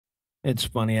It's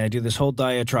funny, I do this whole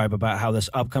diatribe about how this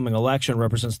upcoming election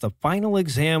represents the final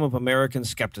exam of American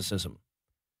skepticism,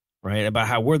 right? About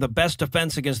how we're the best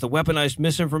defense against the weaponized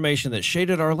misinformation that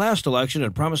shaded our last election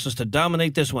and promised us to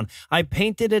dominate this one. I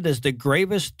painted it as the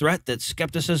gravest threat that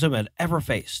skepticism had ever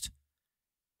faced.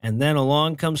 And then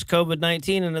along comes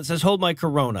COVID-19 and it says, hold my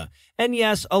corona. And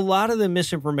yes, a lot of the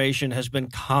misinformation has been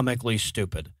comically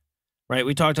stupid. Right,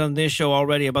 we talked on this show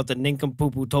already about the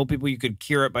nincompoop who told people you could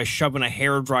cure it by shoving a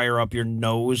hairdryer up your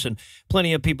nose, and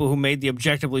plenty of people who made the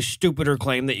objectively stupider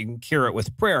claim that you can cure it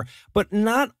with prayer. But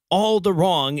not all the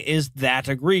wrong is that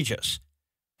egregious.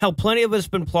 Hell, plenty of it's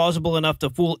been plausible enough to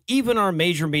fool even our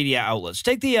major media outlets.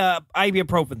 Take the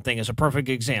ibuprofen thing as a perfect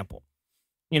example.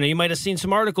 You know, you might have seen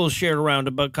some articles shared around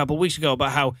about a couple weeks ago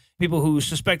about how people who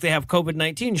suspect they have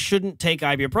COVID-19 shouldn't take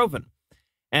ibuprofen.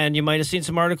 And you might have seen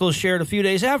some articles shared a few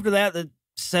days after that that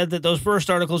said that those first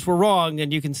articles were wrong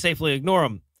and you can safely ignore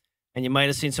them. And you might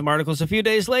have seen some articles a few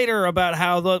days later about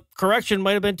how the correction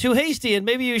might have been too hasty and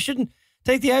maybe you shouldn't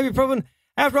take the ibuprofen.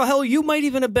 After all, hell, you might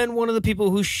even have been one of the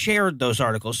people who shared those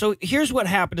articles. So here's what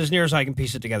happened as near as I can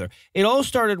piece it together. It all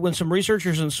started when some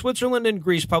researchers in Switzerland and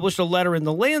Greece published a letter in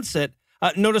The Lancet.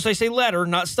 Notice I say letter,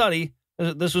 not study.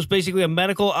 This was basically a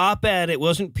medical op-ed. It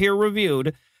wasn't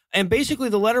peer-reviewed. And basically,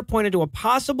 the letter pointed to a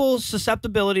possible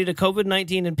susceptibility to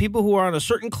COVID-19 in people who are on a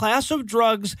certain class of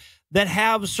drugs that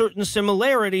have certain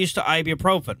similarities to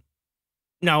ibuprofen.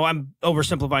 Now, I'm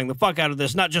oversimplifying the fuck out of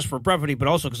this, not just for brevity, but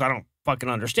also because I don't fucking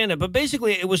understand it. But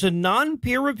basically, it was a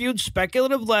non-peer-reviewed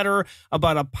speculative letter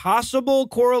about a possible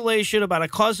correlation, about a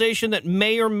causation that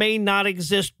may or may not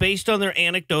exist based on their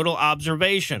anecdotal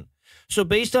observation. So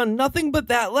based on nothing but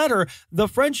that letter, the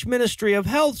French Ministry of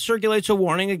Health circulates a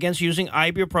warning against using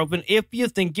ibuprofen if you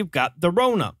think you've got the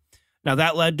Rona. Now,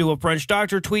 that led to a French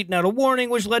doctor tweeting out a warning,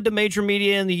 which led to major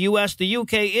media in the U.S., the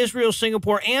U.K., Israel,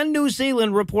 Singapore, and New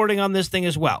Zealand reporting on this thing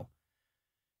as well.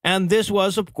 And this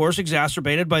was, of course,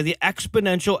 exacerbated by the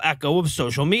exponential echo of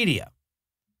social media.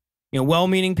 You know,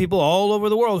 well-meaning people all over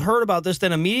the world heard about this,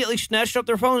 then immediately snatched up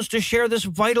their phones to share this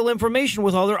vital information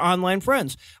with all their online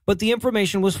friends. But the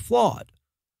information was flawed.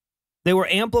 They were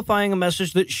amplifying a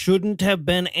message that shouldn't have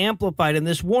been amplified, and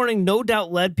this warning no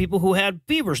doubt led people who had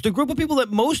fevers, the group of people that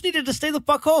most needed to stay the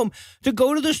fuck home, to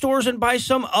go to the stores and buy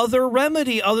some other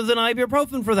remedy other than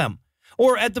ibuprofen for them.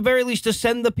 Or at the very least to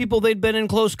send the people they'd been in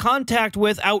close contact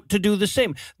with out to do the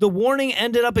same. The warning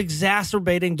ended up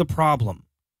exacerbating the problem.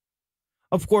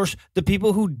 Of course, the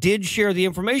people who did share the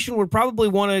information would probably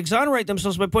want to exonerate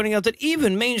themselves by pointing out that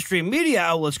even mainstream media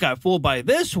outlets got fooled by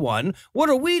this one. What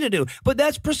are we to do? But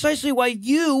that's precisely why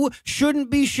you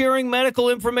shouldn't be sharing medical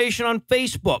information on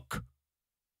Facebook.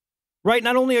 Right?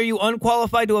 Not only are you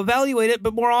unqualified to evaluate it,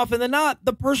 but more often than not,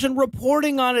 the person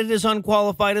reporting on it is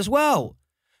unqualified as well.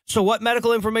 So what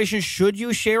medical information should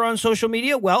you share on social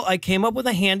media? Well, I came up with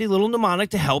a handy little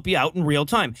mnemonic to help you out in real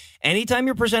time. Anytime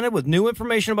you're presented with new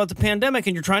information about the pandemic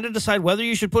and you're trying to decide whether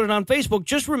you should put it on Facebook,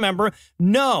 just remember,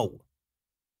 no.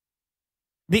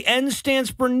 The N stands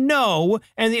for no,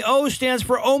 and the O stands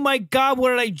for, oh my God, what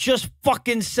did I just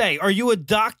fucking say? Are you a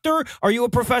doctor? Are you a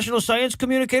professional science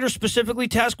communicator specifically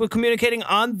tasked with communicating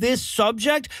on this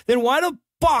subject? Then why the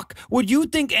fuck would you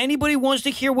think anybody wants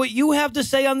to hear what you have to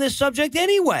say on this subject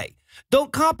anyway?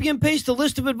 Don't copy and paste the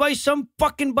list of advice some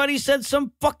fucking buddy said,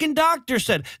 some fucking doctor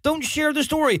said. Don't share the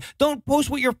story. Don't post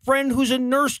what your friend who's a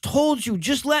nurse told you.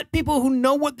 Just let people who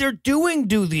know what they're doing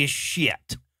do this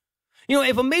shit. You know,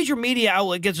 if a major media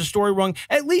outlet gets a story wrong,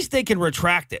 at least they can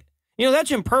retract it. You know, that's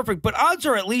imperfect, but odds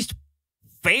are at least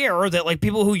fair that like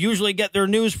people who usually get their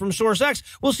news from source X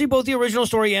will see both the original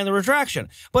story and the retraction.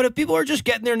 But if people are just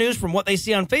getting their news from what they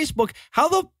see on Facebook, how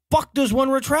the fuck does one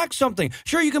retract something?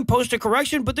 Sure, you can post a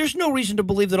correction, but there's no reason to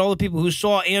believe that all the people who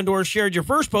saw and or shared your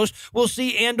first post will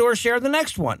see and or share the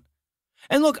next one.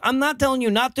 And look, I'm not telling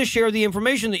you not to share the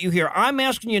information that you hear. I'm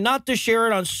asking you not to share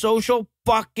it on social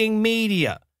fucking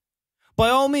media. By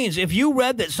all means, if you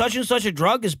read that such and such a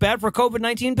drug is bad for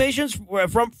COVID-19 patients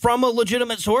from a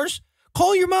legitimate source,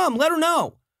 call your mom, let her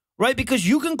know, right? Because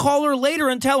you can call her later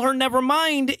and tell her, never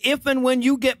mind, if and when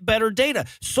you get better data.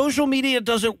 Social media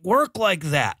doesn't work like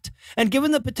that. And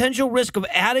given the potential risk of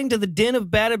adding to the din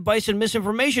of bad advice and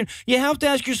misinformation, you have to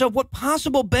ask yourself what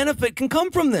possible benefit can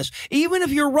come from this. Even if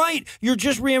you're right, you're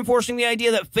just reinforcing the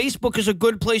idea that Facebook is a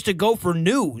good place to go for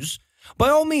news. By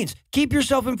all means, keep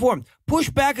yourself informed.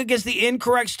 Push back against the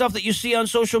incorrect stuff that you see on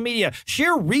social media.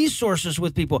 Share resources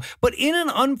with people. But in an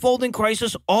unfolding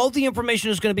crisis, all the information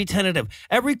is going to be tentative.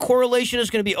 Every correlation is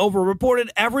going to be overreported.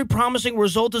 Every promising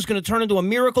result is going to turn into a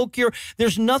miracle cure.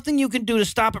 There's nothing you can do to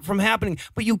stop it from happening,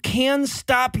 but you can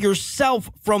stop yourself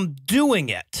from doing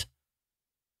it.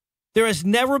 There has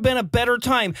never been a better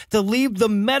time to leave the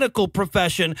medical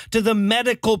profession to the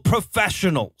medical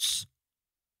professionals.